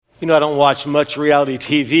You know, I don't watch much reality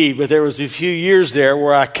TV, but there was a few years there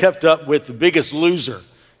where I kept up with The Biggest Loser.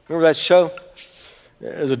 Remember that show?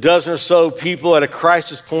 There's a dozen or so people at a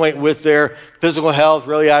crisis point with their physical health,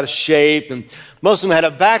 really out of shape, and most of them had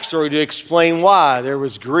a backstory to explain why. There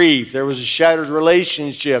was grief, there was a shattered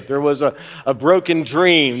relationship, there was a broken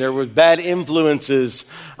dream, there was bad influences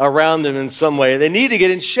around them in some way. They need to get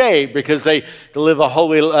in shape because to live a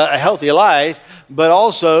healthy life, but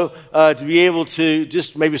also to be able to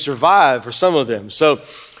just maybe survive for some of them. So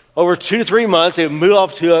over 2 to 3 months, they would move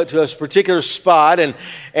off to a particular spot, and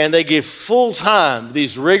they give full time to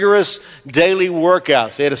these rigorous daily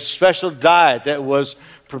workouts. They had a special diet that was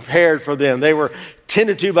prepared for them. They were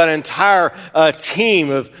tended to by an entire team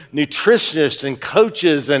of nutritionists and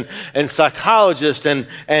coaches and psychologists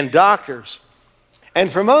and doctors. And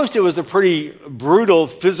for most, it was a pretty brutal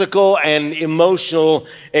physical and emotional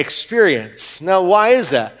experience. Now, why is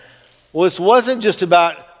that? Well, this wasn't just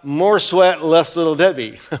about more sweat, less little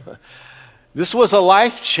Debbie. This was a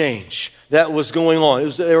life change that was going on.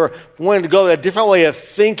 They were wanting to go a different way of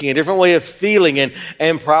thinking, a different way of feeling and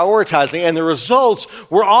prioritizing. And the results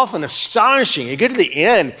were often astonishing. You get to the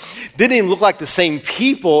end, didn't even look like the same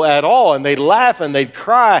people at all. And they'd laugh and they'd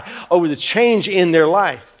cry over the change in their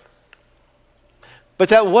life. But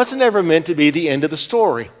that wasn't ever meant to be the end of the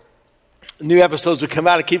story. New episodes would come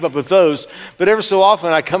out to keep up with those, but every so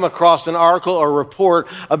often I come across an article or report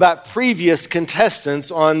about previous contestants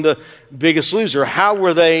on The Biggest Loser. How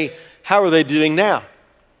were they doing now?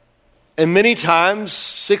 And many times,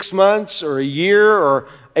 6 months or a year or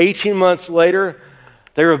 18 months later,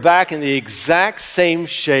 they were back in the exact same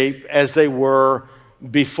shape as they were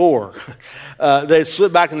before. They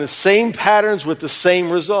slipped back in the same patterns with the same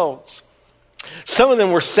results. Some of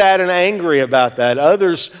them were sad and angry about that.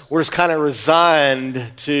 Others were just kind of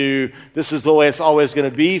resigned to, this is the way it's always going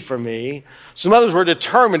to be for me. Some others were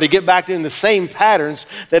determined to get back in the same patterns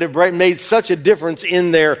that had made such a difference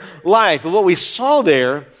in their life. But what we saw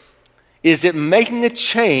there is that making a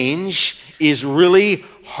change is really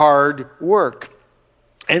hard work.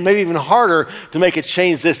 And maybe even harder to make a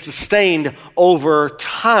change that's sustained over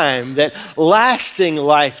time, that lasting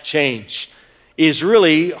life change is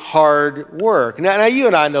really hard work. Now, you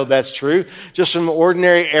and I know that's true just from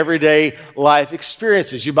ordinary, everyday life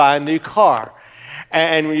experiences. You buy a new car,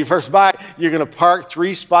 and when you first buy it, you're going to park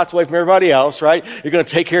 3 spots away from everybody else, right? You're going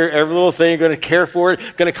to take care of every little thing. You're going to care for it,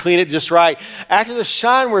 going to clean it just right. After the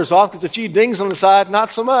shine wears off, because a few dings on the side, not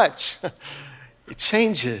so much. It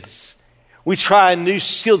changes. We try a new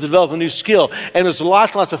skill, develop a new skill, and there's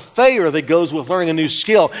lots and lots of failure that goes with learning a new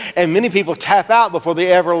skill, and many people tap out before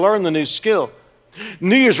they ever learn the new skill.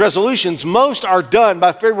 New Year's resolutions, most are done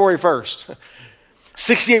by February 1st.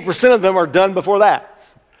 68% of them are done before that.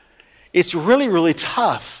 It's really, really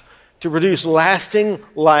tough to produce lasting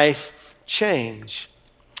life change.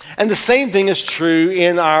 And the same thing is true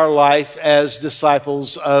in our life as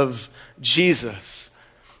disciples of Jesus.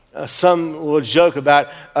 Some will joke about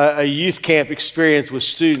a youth camp experience with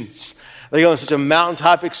students. They go on such a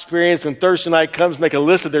mountaintop experience, and Thursday night comes, make a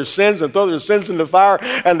list of their sins and throw their sins in the fire,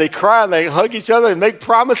 and they cry and they hug each other and make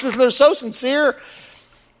promises, and they're so sincere.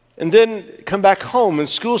 And then come back home, and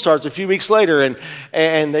school starts a few weeks later,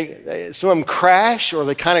 and some of them crash, or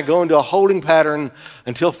they kind of go into a holding pattern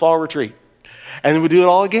until fall retreat. And then we do it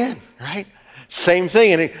all again, right? Same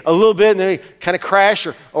thing, and a little bit, and then they kind of crash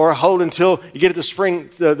or hold until you get to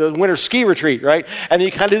the winter ski retreat, right? And then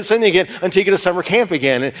you kind of do the same thing again until you get to summer camp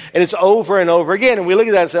again, and it's over and over again. And we look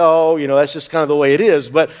at that and say, oh, that's just kind of the way it is.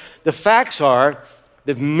 But the facts are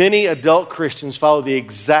that many adult Christians follow the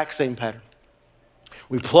exact same pattern.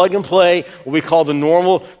 We plug and play what we call the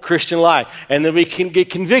normal Christian life, and then we can get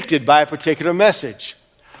convicted by a particular message.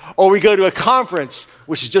 Or we go to a conference,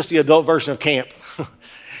 which is just the adult version of camp.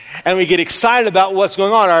 And we get excited about what's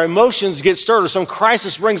going on. Our emotions get stirred, or some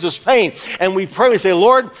crisis brings us pain. And we pray, we say,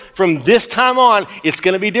 Lord, from this time on, it's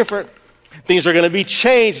going to be different. Things are going to be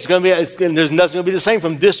changed. There's nothing going to be the same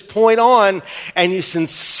from this point on. And you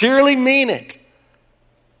sincerely mean it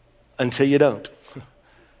until you don't.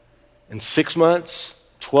 And 6 months,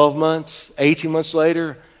 12 months, 18 months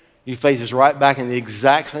later, your faith is right back in the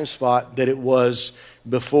exact same spot that it was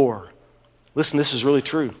before. Listen, this is really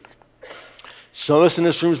true. Some of us in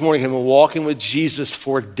this room this morning have been walking with Jesus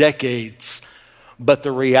for decades, but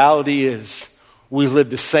the reality is we've lived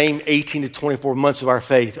the same 18 to 24 months of our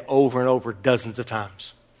faith over and over dozens of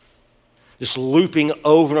times. Just looping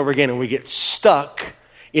over and over again, and we get stuck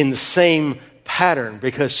in the same pattern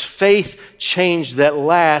because faith change that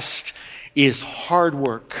lasts is hard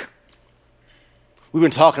work. We've been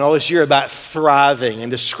talking all this year about thriving and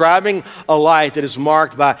describing a life that is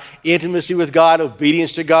marked by intimacy with God,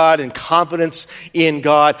 obedience to God, and confidence in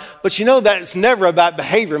God. But you know that it's never about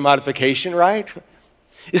behavior modification, right?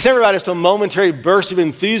 It's never about just a momentary burst of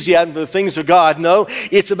enthusiasm for the things of God. No,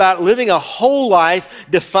 it's about living a whole life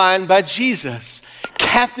defined by Jesus,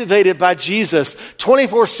 captivated by Jesus,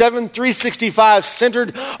 24/7, 365,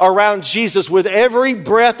 centered around Jesus with every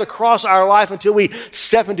breath across our life until we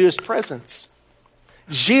step into his presence.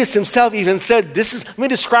 Jesus himself even said, let me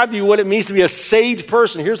describe to you what it means to be a saved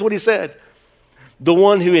person. Here's what he said. The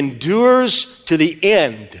one who endures to the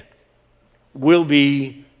end will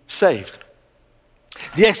be saved.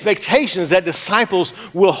 The expectation is that disciples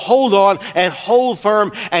will hold on and hold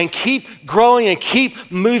firm and keep growing and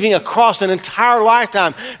keep moving across an entire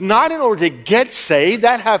lifetime, not in order to get saved.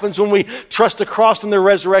 That happens when we trust the cross and the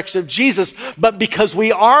resurrection of Jesus, but because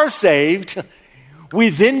we are saved, we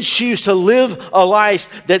then choose to live a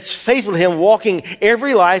life that's faithful to him, walking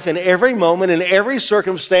every life and every moment and every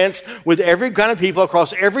circumstance with every kind of people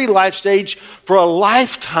across every life stage for a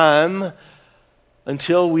lifetime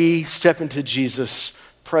until we step into Jesus'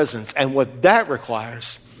 presence. And what that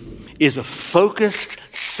requires is a focused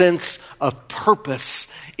sense of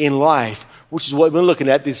purpose in life, which is what we've been looking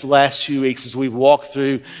at these last few weeks as we've walked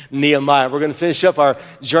through Nehemiah. We're going to finish up our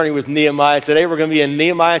journey with Nehemiah. Today we're going to be in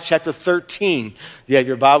Nehemiah chapter 13. If you have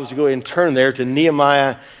your Bibles, you go ahead and turn there to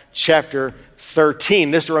Nehemiah chapter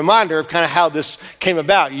 13. This is a reminder of kind of how this came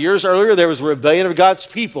about. Years earlier, there was a rebellion of God's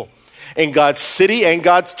people, and God's city and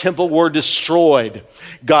God's temple were destroyed.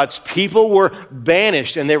 God's people were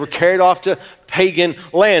banished, and they were carried off to pagan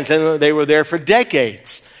lands, and they were there for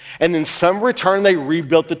decades. And in some return, they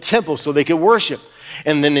rebuilt the temple so they could worship.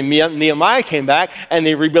 And then Nehemiah came back and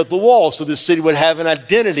they rebuilt the wall so the city would have an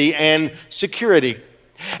identity and security.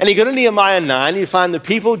 And you go to Nehemiah 9, you find the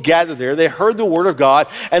people gathered there. They heard the word of God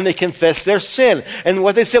and they confessed their sin. And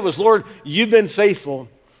what they said was, Lord, you've been faithful.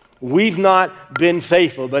 We've not been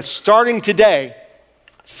faithful. But starting today,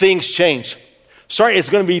 things change. It's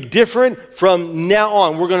going to be different from now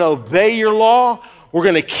on. We're going to obey your law. We're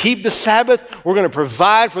going to keep the Sabbath. We're going to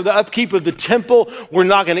provide for the upkeep of the temple. We're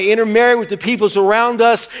not going to intermarry with the peoples around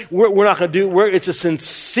us. We're not going to it's a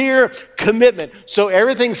sincere commitment. So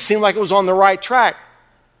everything seemed like it was on the right track.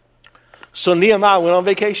 So Nehemiah went on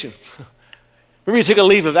vacation. Remember, he took a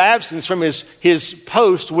leave of absence from his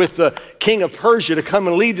post with the king of Persia to come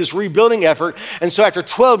and lead this rebuilding effort. And so after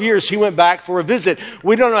 12 years, he went back for a visit.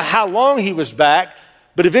 We don't know how long he was back,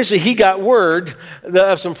 but eventually he got word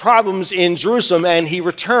of some problems in Jerusalem and he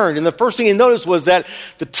returned. And the first thing he noticed was that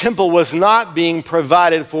the temple was not being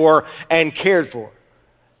provided for and cared for.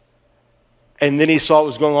 And then he saw what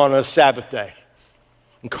was going on a Sabbath day.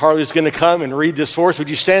 And Carly's going to come and read this for us. Would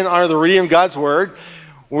you stand and honor the reading of God's word?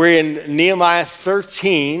 We're in Nehemiah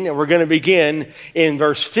 13, and we're going to begin in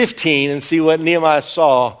verse 15 and see what Nehemiah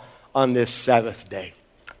saw on this Sabbath day.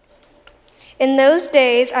 In those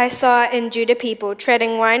days I saw in Judah people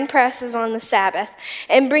treading wine presses on the Sabbath,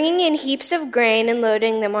 and bringing in heaps of grain and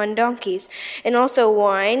loading them on donkeys, and also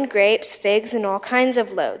wine, grapes, figs, and all kinds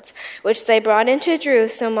of loads, which they brought into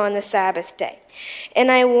Jerusalem on the Sabbath day. And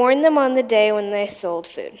I warned them on the day when they sold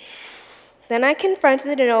food. Then I confronted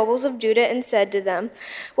the nobles of Judah and said to them,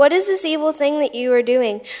 "What is this evil thing that you are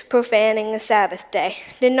doing, profaning the Sabbath day?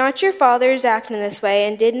 Did not your fathers act in this way,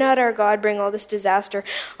 and did not our God bring all this disaster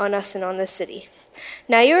on us and on this city?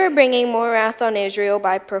 Now you are bringing more wrath on Israel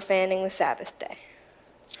by profaning the Sabbath day."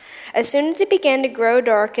 As soon as it began to grow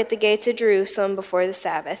dark at the gates of Jerusalem before the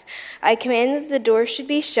Sabbath, I commanded that the doors should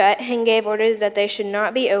be shut and gave orders that they should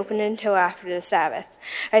not be opened until after the Sabbath.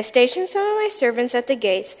 I stationed some of my servants at the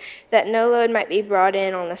gates that no load might be brought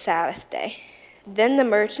in on the Sabbath day. Then the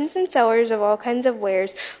merchants and sellers of all kinds of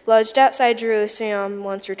wares lodged outside Jerusalem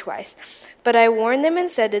once or twice. But I warned them and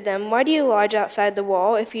said to them, "Why do you lodge outside the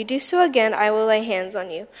wall? If you do so again, I will lay hands on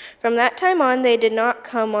you." From that time on, they did not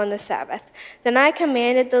come on the Sabbath. Then I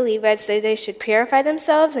commanded the Levites that they should purify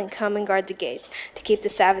themselves and come and guard the gates, to keep the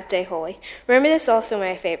Sabbath day holy. Remember this also,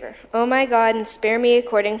 my favor, O my God, and spare me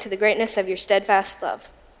according to the greatness of your steadfast love.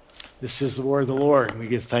 This is the word of the Lord. We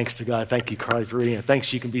give thanks to God. Thank you, Carly, for reading it.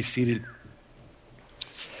 Thanks, you can be seated.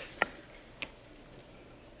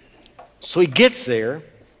 So he gets there,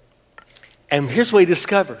 and here's what he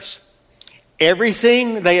discovers.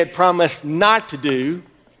 Everything they had promised not to do,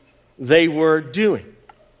 they were doing.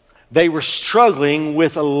 They were struggling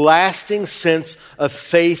with a lasting sense of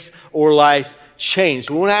faith or life change.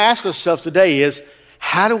 So what we want to ask ourselves today is,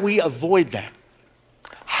 how do we avoid that?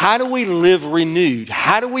 How do we live renewed?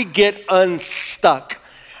 How do we get unstuck?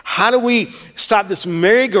 How do we stop this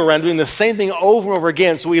merry-go-round doing the same thing over and over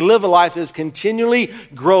again so we live a life that is continually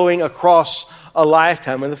growing across a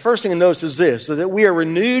lifetime? And the first thing to notice is this, so that we are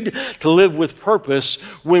renewed to live with purpose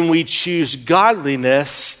when we choose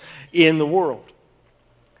godliness in the world.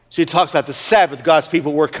 So he talks about the Sabbath. God's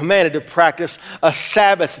people were commanded to practice a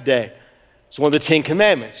Sabbath day. It's one of the 10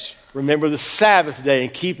 commandments. Remember the Sabbath day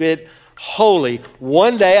and keep it holy.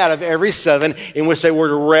 One day out of every 7 in which they were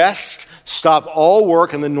to rest, stop all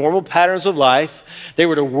work and the normal patterns of life. They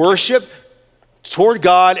were to worship toward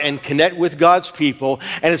God and connect with God's people,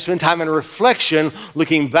 and to spend time in reflection,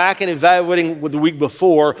 looking back and evaluating the week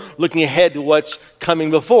before, looking ahead to what's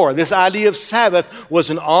coming before. This idea of Sabbath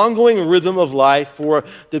was an ongoing rhythm of life for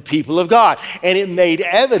the people of God, and it made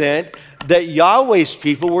evident that Yahweh's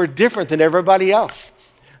people were different than everybody else.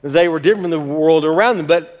 They were different from the world around them,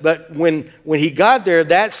 but when he got there,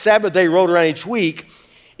 that Sabbath day rolled around each week,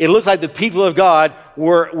 it looked like the people of God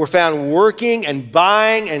were found working and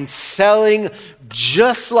buying and selling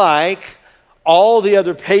just like all the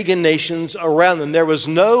other pagan nations around them. There was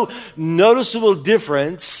no noticeable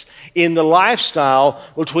difference in the lifestyle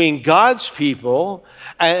between God's people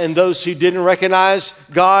and those who didn't recognize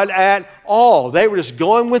God at all. They were just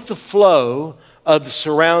going with the flow of the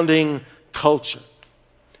surrounding culture.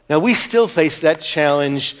 Now, we still face that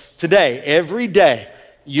challenge today. Every day,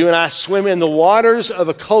 you and I swim in the waters of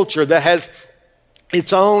a culture that has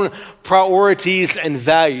its own priorities and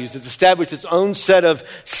values. It's established its own set of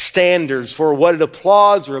standards for what it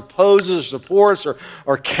applauds or opposes or supports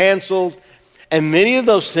or canceled. And many of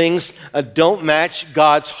those things don't match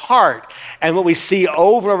God's heart. And what we see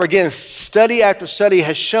over and over again, study after study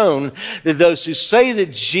has shown that those who say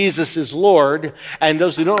that Jesus is Lord and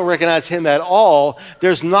those who don't recognize him at all,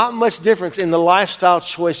 there's not much difference in the lifestyle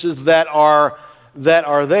choices that are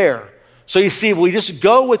there. So you see, if we just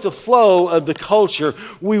go with the flow of the culture,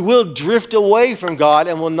 we will drift away from God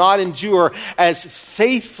and will not endure as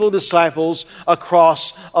faithful disciples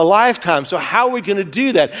across a lifetime. So how are we going to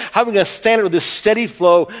do that? How are we going to stand with this steady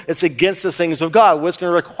flow that's against the things of God? Well, it's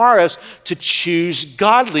going to require us to choose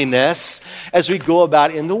godliness as we go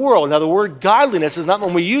about in the world. Now, the word godliness is not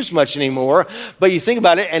one we use much anymore, but you think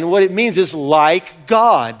about it, and what it means is like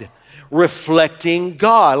God. Reflecting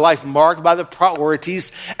God, life marked by the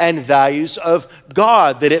priorities and values of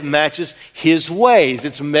God, that it matches his ways.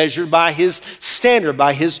 It's measured by his standard,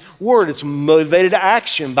 by his word. It's motivated to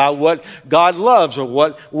action by what God loves or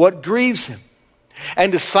what grieves him.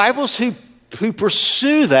 And disciples who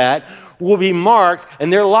pursue that will be marked,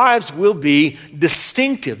 and their lives will be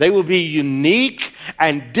distinctive. They will be unique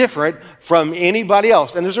and different from anybody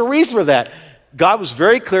else. And there's a reason for that. God was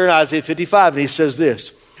very clear in Isaiah 55, and he says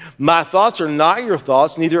this, "My thoughts are not your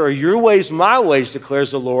thoughts, neither are your ways my ways,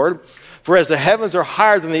 declares the Lord. For as the heavens are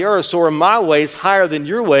higher than the earth, so are my ways higher than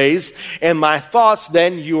your ways, and my thoughts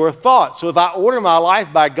than your thoughts." So if I order my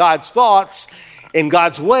life by God's thoughts and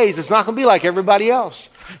God's ways, it's not going to be like everybody else.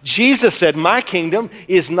 Jesus said, "My kingdom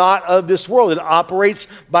is not of this world." It operates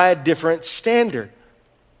by a different standard.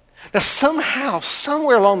 Now somehow,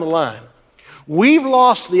 somewhere along the line, we've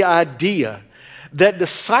lost the idea that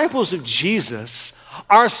disciples of Jesus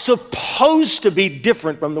are supposed to be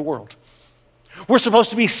different from the world. We're supposed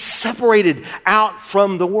to be separated out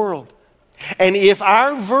from the world. And if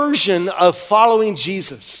our version of following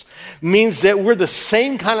Jesus means that we're the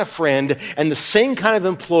same kind of friend and the same kind of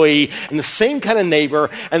employee and the same kind of neighbor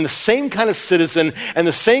and the same kind of citizen and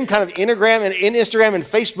the same kind of Instagram and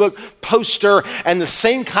Facebook poster and the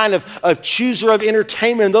same kind of chooser of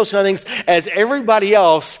entertainment and those kind of things as everybody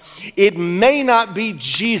else, it may not be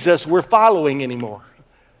Jesus we're following anymore.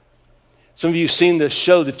 Some of you have seen the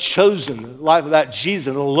show, The Chosen, Life About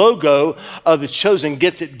Jesus. The logo of The Chosen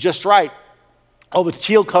gets it just right. All the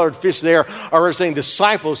teal-colored fish there are representing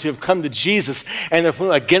disciples who have come to Jesus, and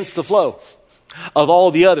they're against the flow of all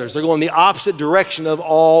the others. They're going the opposite direction of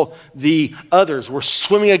all the others. We're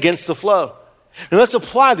swimming against the flow. And let's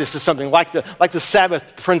apply this to something like the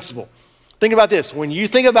Sabbath principle. Think about this. When you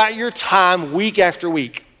think about your time week after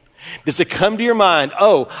week, does it come to your mind,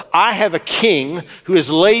 oh, I have a king who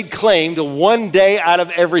has laid claim to 1 day out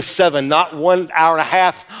of every 7, not 1 hour and a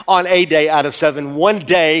half on a day out of 7, 1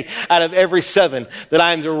 day out of every 7, that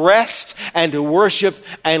I am to rest and to worship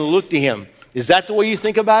and look to him. Is that the way you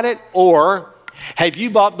think about it? Or have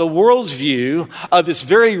you bought the world's view of this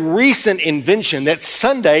very recent invention that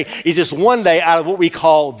Sunday is just 1 day out of what we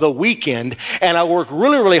call the weekend, and I work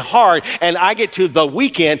really, really hard, and I get to the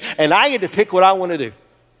weekend, and I get to pick what I want to do?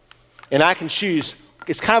 And I can choose.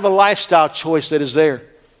 It's kind of a lifestyle choice that is there.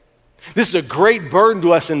 This is a great burden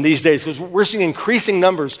to us in these days because we're seeing increasing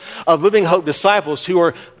numbers of Living Hope disciples who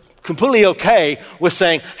are completely okay with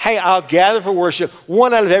saying, hey, I'll gather for worship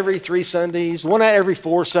 1 out of every 3 Sundays, 1 out of every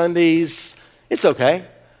 4 Sundays. It's okay.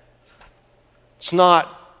 It's not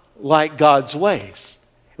like God's ways.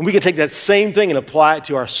 And we can take that same thing and apply it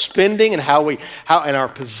to our spending and how and our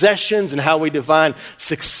possessions and how we define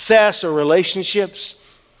success or relationships.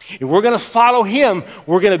 If we're going to follow him,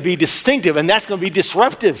 we're going to be distinctive, and that's going to be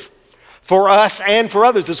disruptive for us and for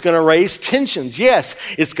others. It's going to raise tensions. Yes,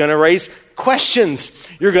 it's going to raise questions.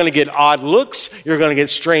 You're going to get odd looks. You're going to get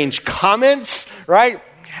strange comments, right?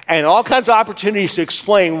 And all kinds of opportunities to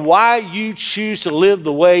explain why you choose to live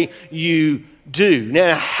the way you do.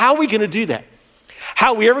 Now, how are we going to do that?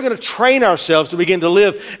 How are we ever going to train ourselves to begin to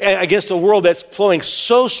live against a world that's flowing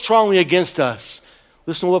so strongly against us?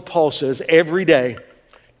 Listen to what Paul says every day.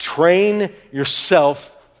 Train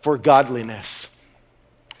yourself for godliness.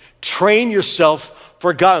 Train yourself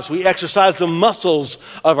for godliness. We exercise the muscles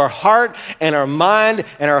of our heart and our mind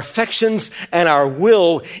and our affections and our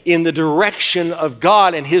will in the direction of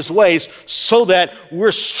God and his ways so that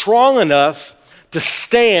we're strong enough to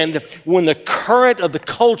stand when the current of the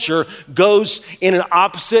culture goes in an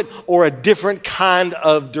opposite or a different kind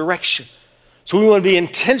of direction. So we want to be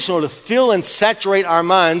intentional to fill and saturate our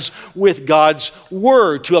minds with God's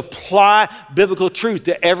word, to apply biblical truth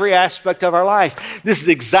to every aspect of our life. This is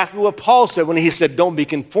exactly what Paul said when he said, don't be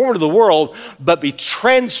conformed to the world, but be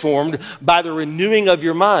transformed by the renewing of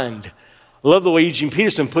your mind. I love the way Eugene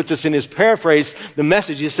Peterson puts this in his paraphrase, the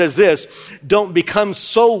Message. He says this, don't become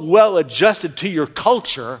so well adjusted to your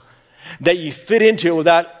culture that you fit into it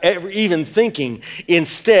without ever even thinking.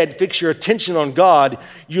 Instead, fix your attention on God.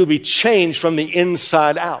 You'll be changed from the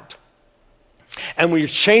inside out. And when you're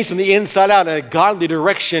changed from the inside out in a godly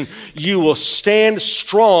direction, you will stand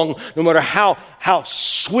strong no matter how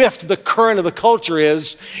swift the current of the culture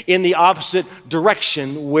is in the opposite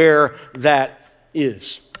direction where that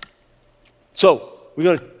is. So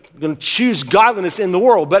we're going to choose godliness in the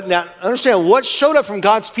world. But now understand what showed up from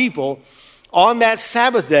God's people on that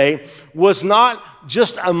Sabbath day was not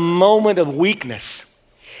just a moment of weakness.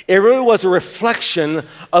 It really was a reflection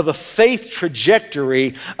of a faith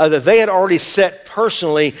trajectory that they had already set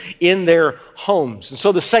personally in their homes. And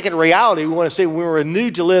so the second reality we want to say, we're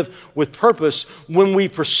renewed to live with purpose when we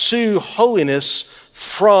pursue holiness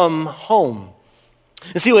from home.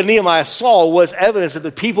 And see, what Nehemiah saw was evidence that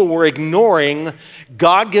the people were ignoring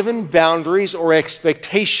God-given boundaries or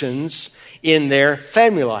expectations in their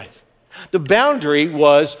family life. The boundary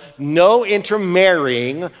was no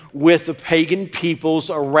intermarrying with the pagan peoples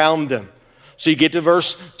around them. So you get to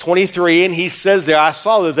verse 23, and he says there, I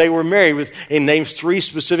saw that they were married with, and names 3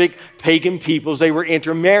 specific pagan peoples they were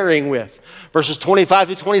intermarrying with. Verses 25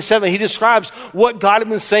 to 27, he describes what God had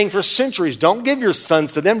been saying for centuries. Don't give your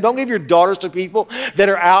sons to them. Don't give your daughters to people that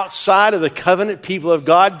are outside of the covenant people of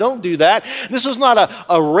God. Don't do that. This was not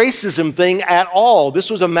a racism thing at all.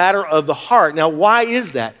 This was a matter of the heart. Now, why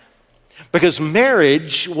is that? Because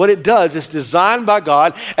marriage, what it does, is designed by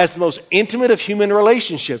God as the most intimate of human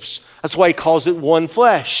relationships. That's why he calls it one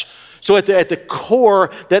flesh. So at the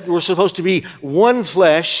core, that we're supposed to be one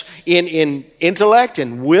flesh in intellect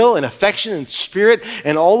and will and affection and spirit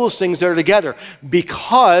and all those things that are together.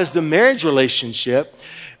 Because the marriage relationship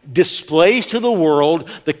displays to the world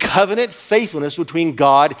the covenant faithfulness between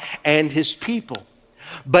God and his people.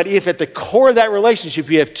 But if at the core of that relationship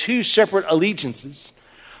you have 2 separate allegiances,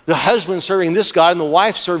 the husband serving this God and the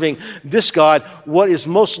wife serving this God, what is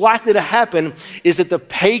most likely to happen is that the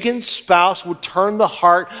pagan spouse would turn the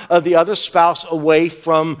heart of the other spouse away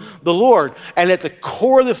from the Lord. And at the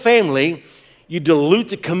core of the family, you dilute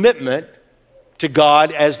the commitment to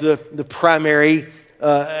God as the primary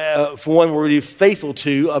one we're to be faithful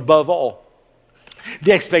to above all.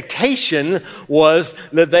 The expectation was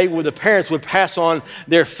that the parents would pass on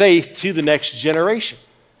their faith to the next generation.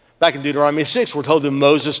 Back in Deuteronomy 6, we're told that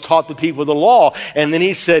Moses taught the people the law. And then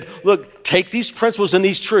he said, look, take these principles and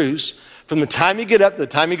these truths from the time you get up to the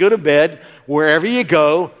time you go to bed, wherever you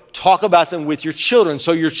go, talk about them with your children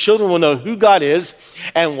so your children will know who God is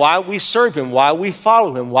and why we serve him, why we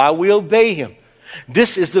follow him, why we obey him.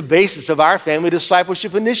 This is the basis of our family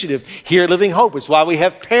discipleship initiative here at Living Hope. It's why we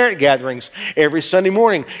have parent gatherings every Sunday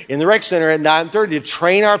morning in the rec center at 9:30 to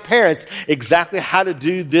train our parents exactly how to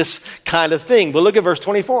do this kind of thing. But look at verse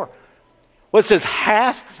 24. Well, it says,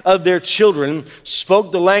 half of their children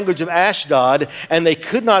spoke the language of Ashdod, and they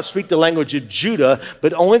could not speak the language of Judah,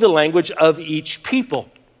 but only the language of each people.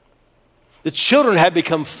 The children had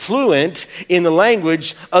become fluent in the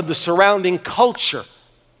language of the surrounding culture.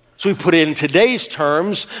 So we put it in today's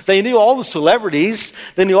terms. They knew all the celebrities.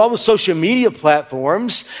 They knew all the social media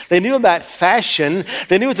platforms. They knew about fashion.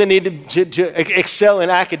 They knew what they needed to excel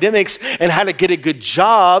in academics and how to get a good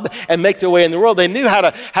job and make their way in the world. They knew how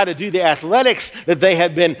to do the athletics that they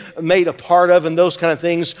had been made a part of and those kind of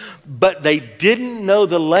things, but they didn't know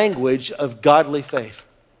the language of godly faith.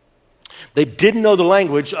 They didn't know the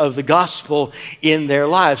language of the gospel in their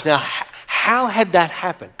lives. Now, how had that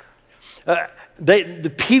happened?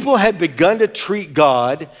 The people had begun to treat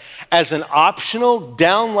God as an optional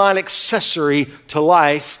downline accessory to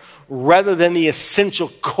life rather than the essential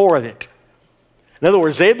core of it. In other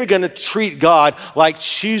words, they had begun to treat God like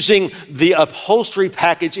choosing the upholstery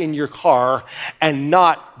package in your car and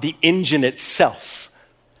not the engine itself.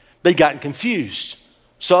 They'd gotten confused.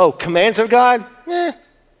 So, commands of God?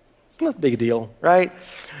 It's not a big deal, right?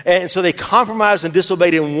 And so they compromised and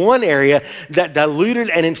disobeyed in one area that diluted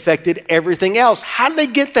and infected everything else. How did they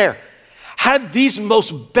get there? How did these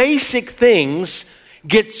most basic things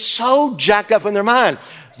get so jacked up in their mind?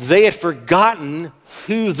 They had forgotten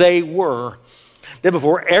who they were. That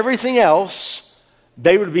before everything else,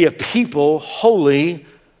 they would be a people holy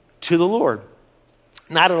to the Lord.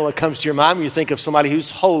 And I don't know what comes to your mind when you think of somebody who's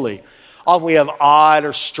holy. Often we have odd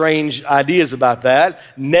or strange ideas about that.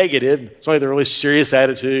 Negative, somebody with a really serious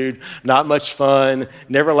attitude, not much fun,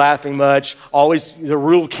 never laughing much, always the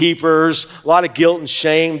rule keepers, a lot of guilt and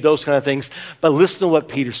shame, those kind of things. But listen to what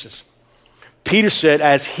Peter says. Peter said,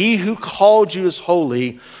 as he who called you is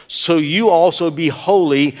holy, so you also be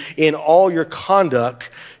holy in all your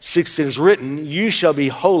conduct. 6, it is written, you shall be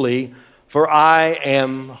holy, for I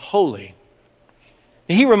am holy.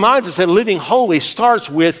 He reminds us that living holy starts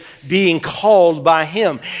with being called by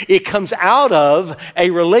him. It comes out of a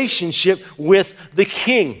relationship with the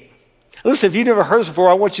King. Listen, if you've never heard this before,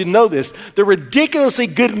 I want you to know this. The ridiculously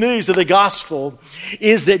good news of the gospel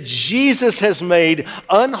is that Jesus has made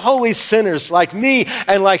unholy sinners like me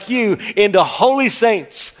and like you into holy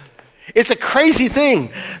saints. It's a crazy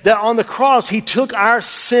thing that on the cross, he took our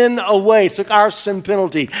sin away, took our sin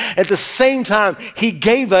penalty. At the same time, he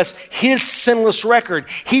gave us his sinless record.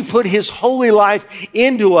 He put his holy life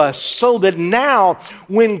into us so that now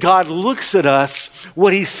when God looks at us,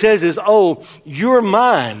 what he says is, oh, you're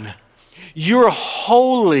mine. You're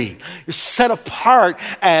holy. You're set apart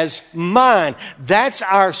as mine. That's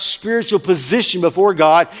our spiritual position before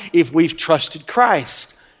God if we've trusted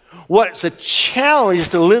Christ. What's a challenge is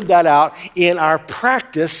to live that out in our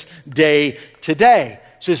practice day to day.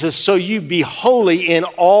 So it says, so you be holy in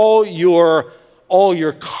all your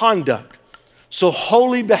conduct. So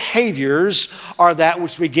holy behaviors are that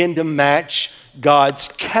which begin to match God's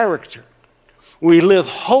character. We live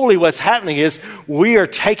holy, what's happening is we are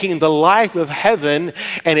taking the life of heaven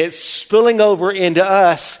and it's spilling over into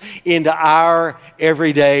us, into our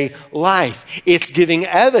everyday life. It's giving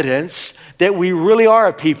evidence that we really are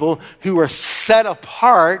a people who are set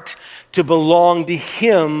apart to belong to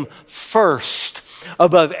him first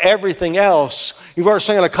above everything else. You've already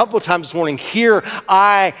sung it a couple of times this morning. Here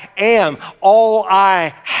I am. All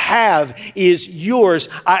I have is yours.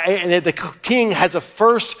 And the King has a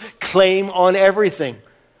first claim on everything.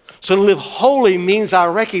 So to live holy means I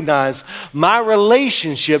recognize my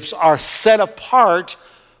relationships are set apart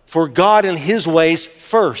for God and his ways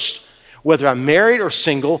first. Whether I'm married or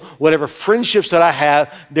single, whatever friendships that I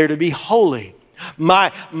have, they're to be holy.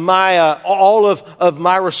 All of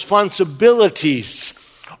my responsibilities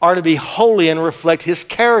are to be holy and reflect his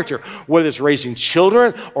character, whether it's raising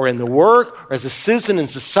children or in the work or as a citizen in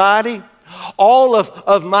society. All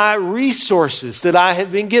of my resources that I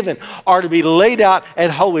have been given are to be laid out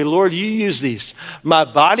and holy. Lord, you use these. My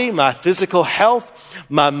body, my physical health,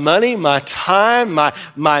 my money, my time,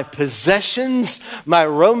 my possessions, my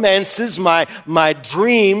romances, my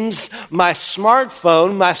dreams, my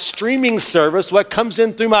smartphone, my streaming service, what comes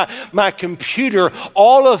in through my computer,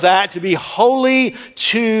 all of that to be holy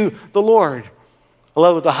to the Lord. I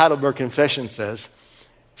love what the Heidelberg Confession says.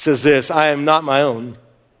 It says this, I am not my own,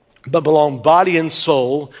 but belong body and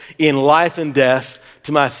soul in life and death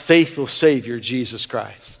to my faithful Savior, Jesus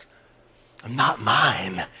Christ. I'm not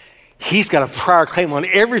mine. He's got a prior claim on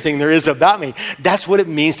everything there is about me. That's what it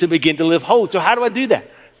means to begin to live holy. So how do I do that?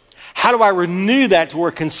 How do I renew that to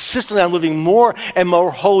where consistently I'm living more and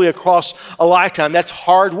more holy across a lifetime? That's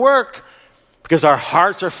hard work because our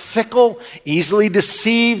hearts are fickle, easily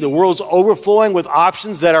deceived. The world's overflowing with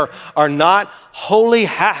options that are not holy.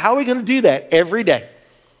 How are we going to do that every day?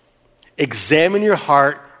 Examine your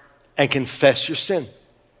heart and confess your sin.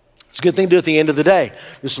 It's a good thing to do at the end of the day.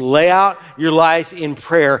 Just lay out your life in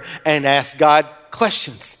prayer and ask God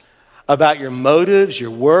questions. about your motives,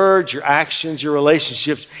 your words, your actions, your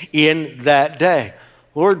relationships in that day.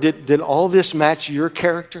 Lord, did all this match your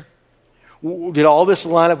character? Did all this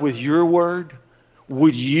line up with your word?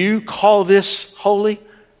 Would you call this holy?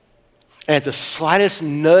 And at the slightest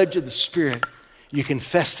nudge of the Spirit, you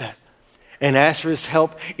confess that and ask for his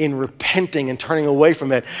help in repenting and turning away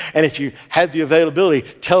from it. And if you have the availability,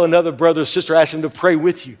 tell another brother or sister, ask them to pray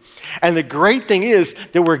with you. And the great thing is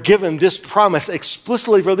that we're given this promise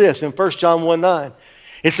explicitly for this in 1 John 1:9.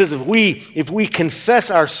 It says, if we confess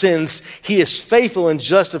our sins, he is faithful and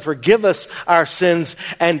just to forgive us our sins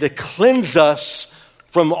and to cleanse us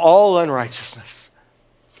from all unrighteousness.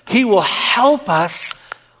 He will help us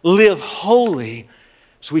live holy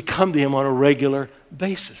so we come to him on a regular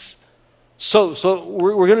basis. So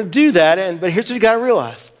we're going to do that, but here's what you got to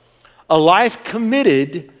realize. A life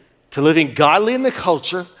committed to living godly in the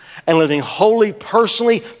culture and living holy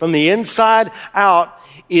personally from the inside out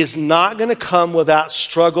is not going to come without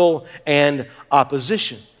struggle and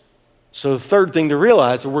opposition. So the third thing to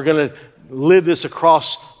realize, that we're going to live this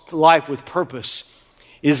across life with purpose,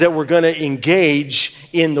 is that we're going to engage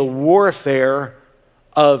in the warfare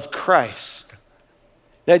of Christ.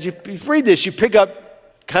 Now, as you read this, you pick up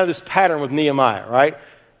kind of this pattern with Nehemiah, right?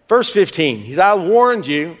 Verse 15, he says, I warned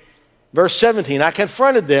you. Verse 17, I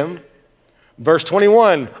confronted them. Verse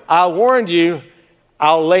 21, I warned you,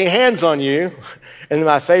 I'll lay hands on you. And then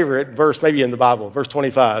my favorite verse, maybe in the Bible, verse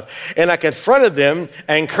 25, and I confronted them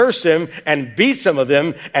and cursed them and beat some of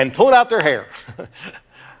them and pulled out their hair.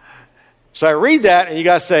 So I read that and you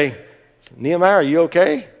guys say, Nehemiah, are you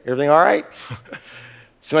okay? Everything all right?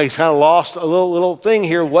 Somebody's kind of lost a little thing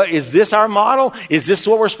here. What is this our model? Is this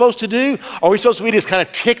what we're supposed to do? Are we supposed to be just kind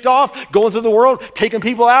of ticked off, going through the world, taking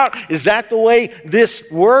people out? Is that the way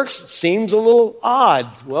this works? Seems a little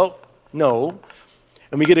odd. Well, no.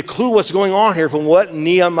 And we get a clue what's going on here from what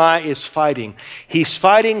Nehemiah is fighting. He's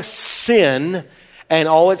fighting sin and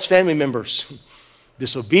all its family members.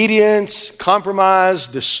 Disobedience, compromise,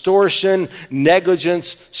 distortion,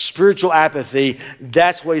 negligence, spiritual apathy.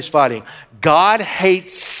 That's what he's fighting. God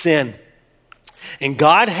hates sin. And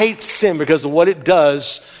God hates sin because of what it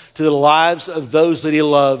does to the lives of those that he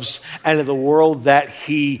loves and of the world that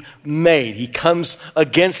he made. He comes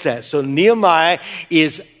against that. So Nehemiah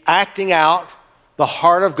is acting out the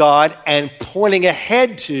heart of God and pointing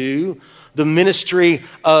ahead to the ministry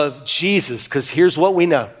of Jesus. Because here's what we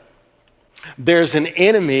know. There's an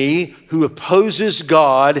enemy who opposes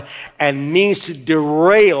God and means to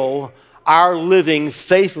derail our living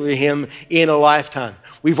faithfully to him in a lifetime.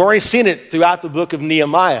 We've already seen it throughout the book of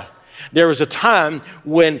Nehemiah. There was a time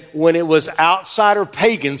when it was outsider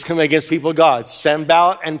pagans coming against people of God,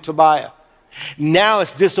 Sanballat and Tobiah. Now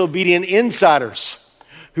it's disobedient insiders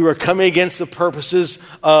who are coming against the purposes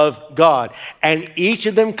of God. And each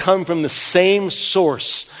of them come from the same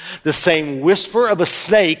source, the same whisper of a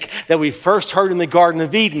snake that we first heard in the Garden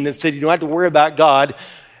of Eden that said, you don't have to worry about God,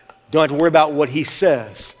 you don't have to worry about what he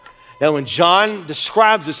says. Now, when John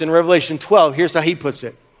describes this in Revelation 12, here's how he puts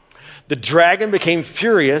it. The dragon became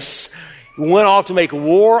furious, went off to make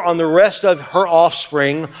war on the rest of her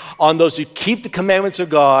offspring, on those who keep the commandments of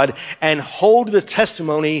God and hold the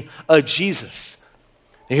testimony of Jesus.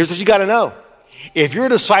 And here's what you got to know. If you're a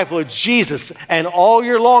disciple of Jesus and all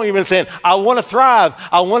year long you've been saying, I want to thrive,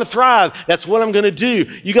 that's what I'm going to do.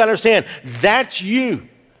 You got to understand, that's you.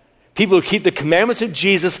 People who keep the commandments of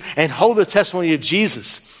Jesus and hold the testimony of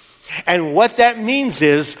Jesus. And what that means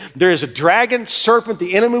is there is a dragon, serpent,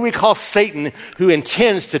 the enemy we call Satan, who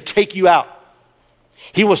intends to take you out.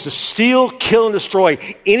 He wants to steal, kill, and destroy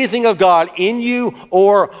anything of God in you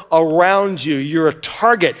or around you. You're a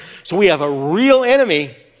target. So we have a real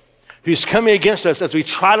enemy who's coming against us as we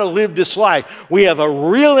try to live this life. We have a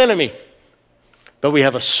real enemy, but we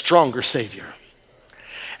have a stronger Savior.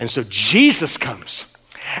 And so Jesus comes.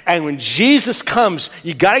 And when Jesus comes,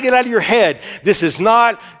 you got to get out of your head. This is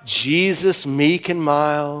not Jesus meek and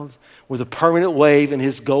mild with a permanent wave and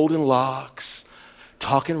his golden locks,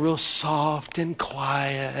 talking real soft and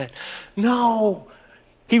quiet. No.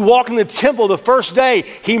 He walked in the temple the first day.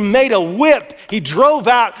 He made a whip. He drove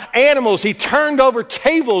out animals. He turned over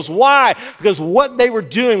tables. Why? Because what they were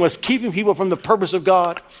doing was keeping people from the purpose of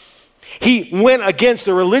God. He went against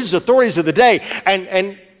the religious authorities of the day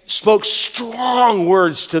and spoke strong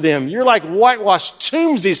words to them. You're like whitewashed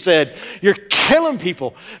tombs, he said. You're killing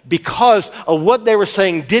people because of what they were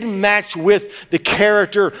saying didn't match with the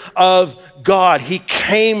character of God. He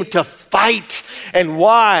came to fight. And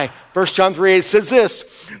why? 1 John 3:8 says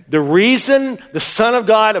this, the reason the Son of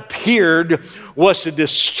God appeared was to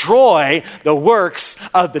destroy the works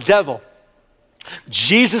of the devil.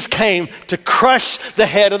 Jesus came to crush the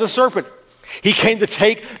head of the serpent. He came to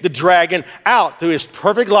take the dragon out. Through his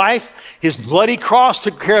perfect life, his bloody cross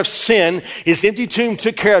took care of sin. His empty tomb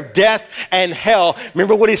took care of death and hell.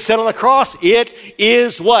 Remember what he said on the cross? It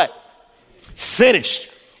is what?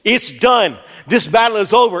 Finished. It's done. This battle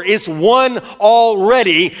is over. It's won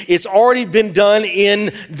already. It's already been done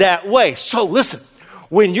in that way. So listen,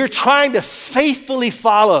 when you're trying to faithfully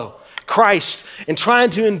follow Christ and trying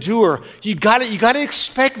to endure, you got to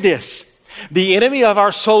expect this. The enemy of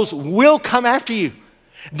our souls will come after you.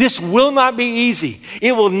 This will not be easy.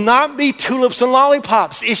 It will not be tulips and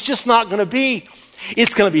lollipops. It's just not going to be.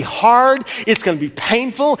 It's going to be hard. It's going to be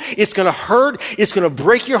painful. It's going to hurt. It's going to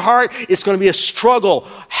break your heart. It's going to be a struggle.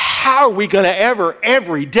 How are we going to ever,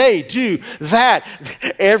 every day do that?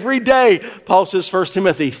 Every day, Paul says, 1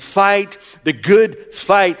 Timothy, fight the good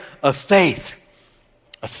fight of faith.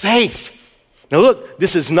 Of faith. Now look,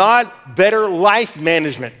 this is not better life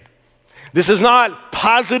management. This is not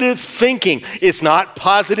positive thinking. It's not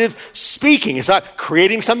positive speaking. It's not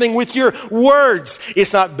creating something with your words.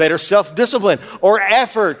 It's not better self-discipline or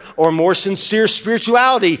effort or more sincere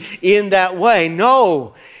spirituality in that way.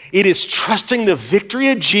 No, it is trusting the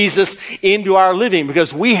victory of Jesus into our living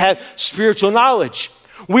because we have spiritual knowledge.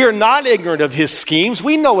 We are not ignorant of his schemes.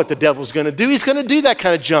 We know what the devil's going to do. He's going to do that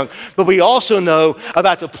kind of junk. But we also know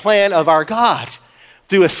about the plan of our God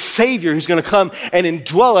through a Savior who's going to come and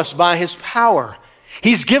indwell us by his power.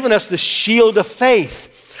 He's given us the shield of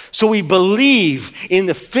faith. So we believe in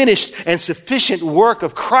the finished and sufficient work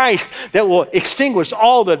of Christ that will extinguish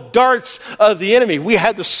all the darts of the enemy. We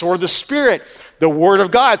have the sword of the Spirit, the Word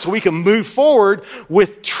of God, so we can move forward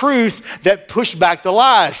with truth that push back the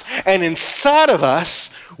lies. And inside of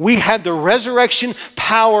us, we have the resurrection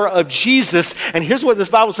power of Jesus. And here's what this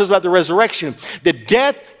Bible says about the resurrection. The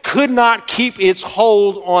death could not keep its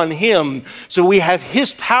hold on him. So we have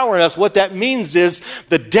his power in us. What that means is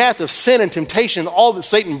the death of sin and temptation, all that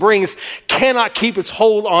Satan brings, cannot keep its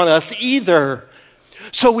hold on us either.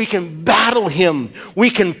 So we can battle him. We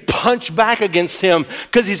can punch back against him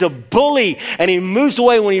because he's a bully and he moves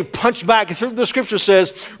away when you punch back. And the scripture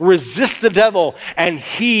says, resist the devil and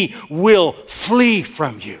he will flee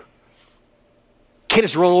from you. Can't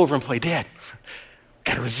just roll over and play dead.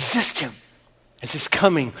 Got to resist him as he's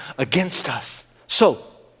coming against us. So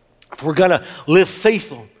if we're going to live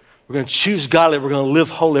faithful, we're going to choose godly, we're going to live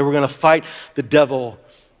holy, we're going to fight the devil,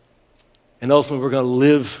 and ultimately we're going to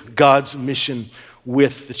live God's mission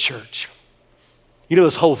with the church. You know,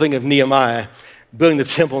 this whole thing of Nehemiah building the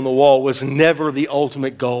temple and the wall was never the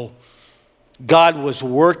ultimate goal. God was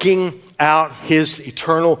working out his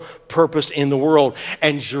eternal purpose in the world,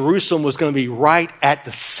 and Jerusalem was going to be right at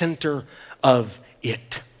the center of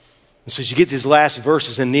it. And so as you get these last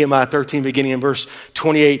verses in Nehemiah 13, beginning in verse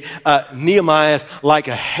 28, Nehemiah is like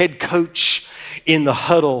a head coach in the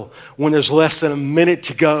huddle when there's less than a minute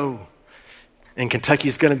to go. And Kentucky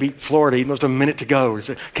is going to beat Florida, even though there's a minute to go.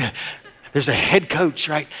 There's a head coach,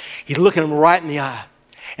 right? He's looking him right in the eye.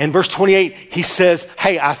 And verse 28, he says,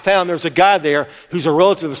 hey, I found there's a guy there who's a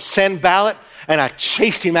relative of Sanballat, and I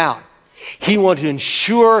chased him out. He wanted to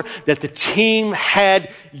ensure that the team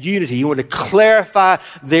had unity. He wanted to clarify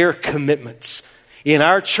their commitments. In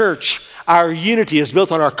our church, our unity is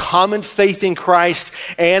built on our common faith in Christ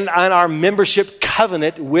and on our membership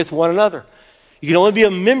covenant with one another. You can only be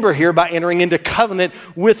a member here by entering into covenant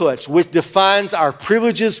with us, which defines our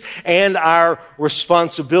privileges and our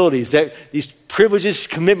responsibilities. That these privileges,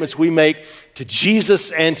 commitments we make to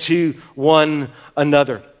Jesus and to one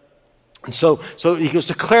another. And so he goes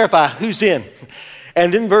to clarify who's in.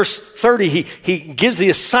 And then verse 30, he gives the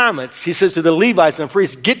assignments. He says to the Levites and the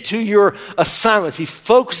priests, get to your assignments. He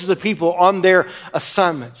focuses the people on their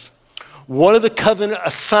assignments. One of the covenant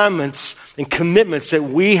assignments and commitments that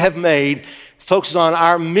we have made focuses on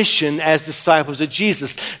our mission as disciples of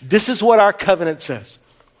Jesus. This is what our covenant says.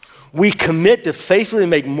 We commit to faithfully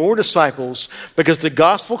make more disciples because the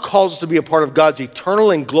gospel calls us to be a part of God's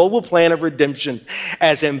eternal and global plan of redemption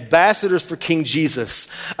as ambassadors for King Jesus.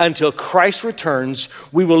 Until Christ returns,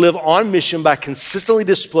 we will live on mission by consistently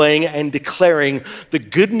displaying and declaring the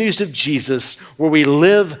good news of Jesus where we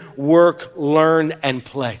live, work, learn, and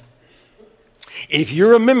play. If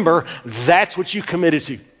you're a member, that's what you committed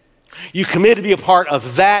to. You committed to be a part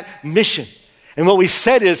of that mission. And what we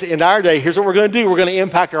said is, in our day, here's what we're going to do. We're going to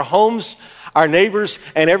impact our homes, our neighbors,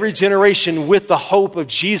 and every generation with the hope of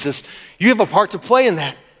Jesus. You have a part to play in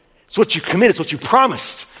that. It's what you committed. It's what you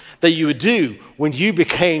promised that you would do when you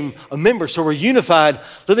became a member. So we're unified,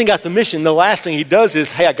 living out the mission. The last thing he does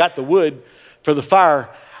is, hey, I got the wood for the fire.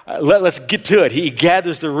 Let's get to it. He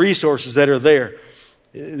gathers the resources that are there.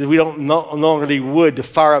 We don't no longer need wood to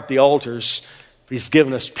fire up the altars. He's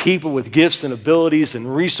given us people with gifts and abilities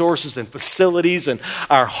and resources and facilities and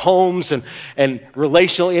our homes and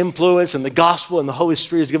relational influence, and the gospel and the Holy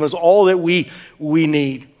Spirit has given us all that we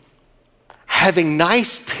need. Having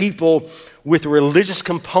nice people with a religious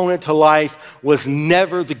component to life was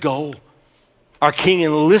never the goal. Our King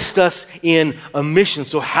enlists us in a mission.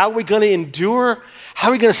 So how are we going to endure? How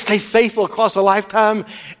are we going to stay faithful across a lifetime?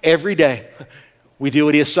 Every day, we do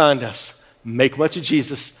what he assigned us. Make much of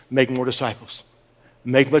Jesus, make more disciples.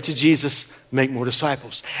 Make much of Jesus, make more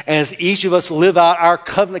disciples. As each of us live out our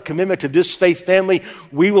covenant commitment to this faith family,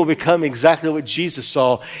 we will become exactly what Jesus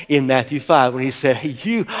saw in Matthew 5 when he said, hey,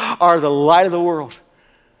 you are the light of the world.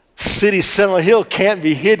 City set on a hill can't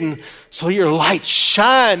be hidden, so your light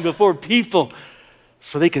shine before people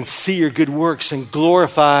so they can see your good works and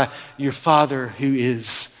glorify your Father who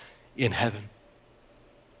is in heaven.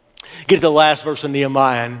 Get to the last verse of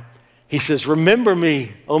Nehemiah, and he says, remember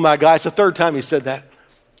me, oh my God. It's the third time he said that.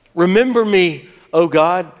 Remember me, oh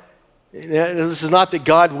God. This is not that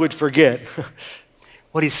God would forget.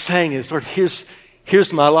 What he's saying is, Lord, here's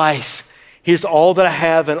my life. Here's all that I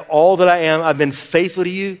have and all that I am. I've been faithful to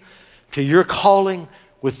you, to your calling,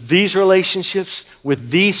 with these relationships, with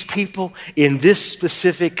these people, in this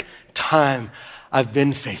specific time. I've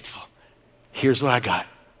been faithful. Here's what I got.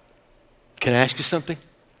 Can I ask you something?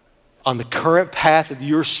 On the current path of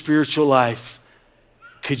your spiritual life,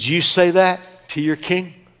 could you say that to your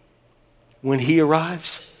King when he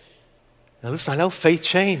arrives? Now listen, I know faith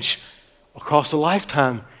change across a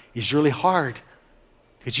lifetime is really hard.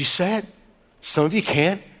 Could you say it? Some of you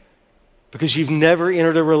can't because you've never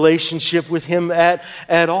entered a relationship with him at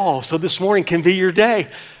all. So this morning can be your day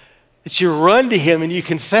that you run to him and you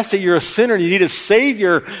confess that you're a sinner and you need a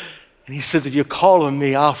Savior. And he says, if you call on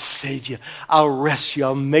me, I'll save you. I'll rescue you.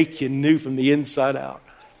 I'll make you new from the inside out.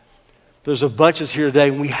 There's a bunch of us here today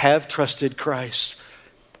and we have trusted Christ.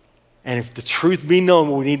 And if the truth be known,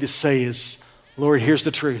 what we need to say is, Lord, here's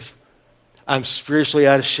the truth. I'm spiritually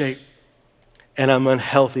out of shape and I'm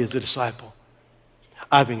unhealthy as a disciple.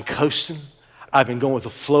 I've been coasting. I've been going with the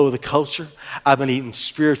flow of the culture. I've been eating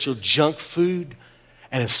spiritual junk food.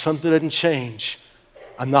 And if something doesn't change,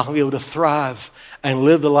 I'm not going to be able to thrive and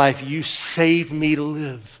live the life you saved me to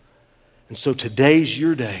live. And so today's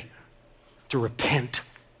your day to repent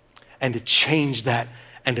and to change that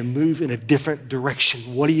and to move in a different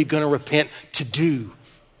direction. What are you going to repent to do?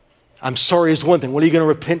 I'm sorry is one thing. What are you going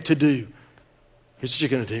to repent to do? Here's what you're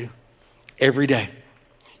going to do. Every day,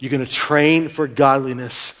 you're going to train for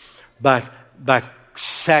godliness by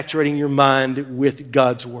saturating your mind with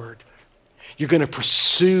God's word. You're going to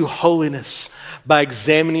pursue holiness by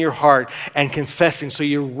examining your heart and confessing so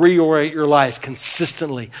you reorient your life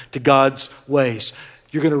consistently to God's ways.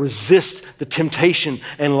 You're going to resist the temptation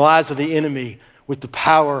and lies of the enemy with the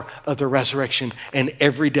power of the resurrection. And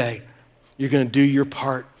every day, you're going to do your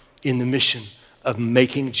part in the mission of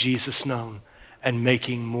making Jesus known and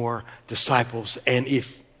making more disciples. And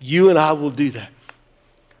if you and I will do that,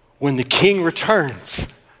 when the King returns,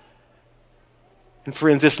 and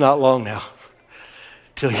friends, it's not long now,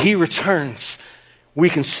 till he returns, we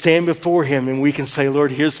can stand before him and we can say,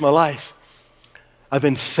 Lord, here's my life. I've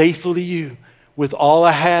been faithful to you with all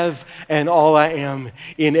I have and all I am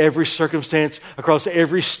in every circumstance, across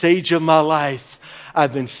every stage of my life.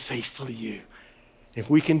 I've been faithful to you. If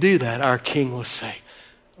we can do that, our King will say,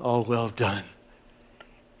 all well done.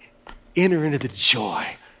 Enter into the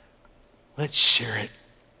joy. Let's share it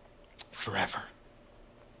forever.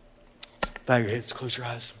 Bow your heads, close your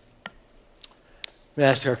eyes. I'm going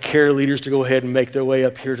to ask our care leaders to go ahead and make their way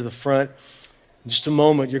up here to the front. In just a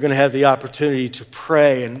moment, you're going to have the opportunity to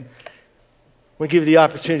pray. And we'll give you the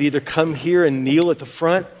opportunity to either come here and kneel at the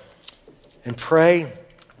front and pray,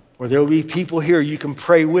 or there will be people here you can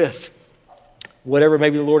pray with. Whatever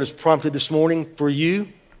maybe the Lord has prompted this morning for you,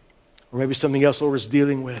 or maybe something else the Lord is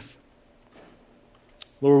dealing with.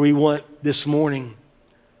 Lord, we want this morning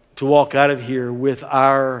to walk out of here with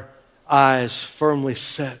our eyes firmly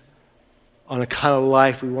set on the kind of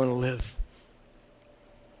life we want to live.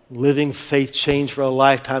 Living faith change for a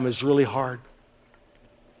lifetime is really hard.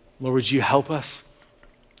 Lord, would you help us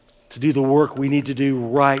to do the work we need to do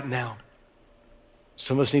right now?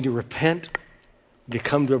 Some of us need to repent. We need to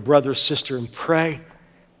come to a brother or sister and pray.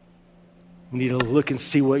 We need to look and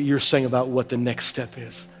see what you're saying about what the next step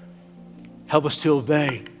is. Help us to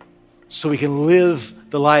obey so we can live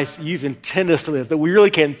the life you've intended us to live, that we really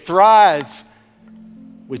can thrive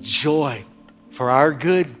with joy for our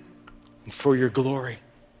good and for your glory.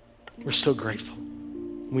 We're so grateful.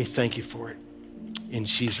 We thank you for it. In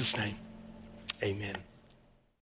Jesus' name, amen.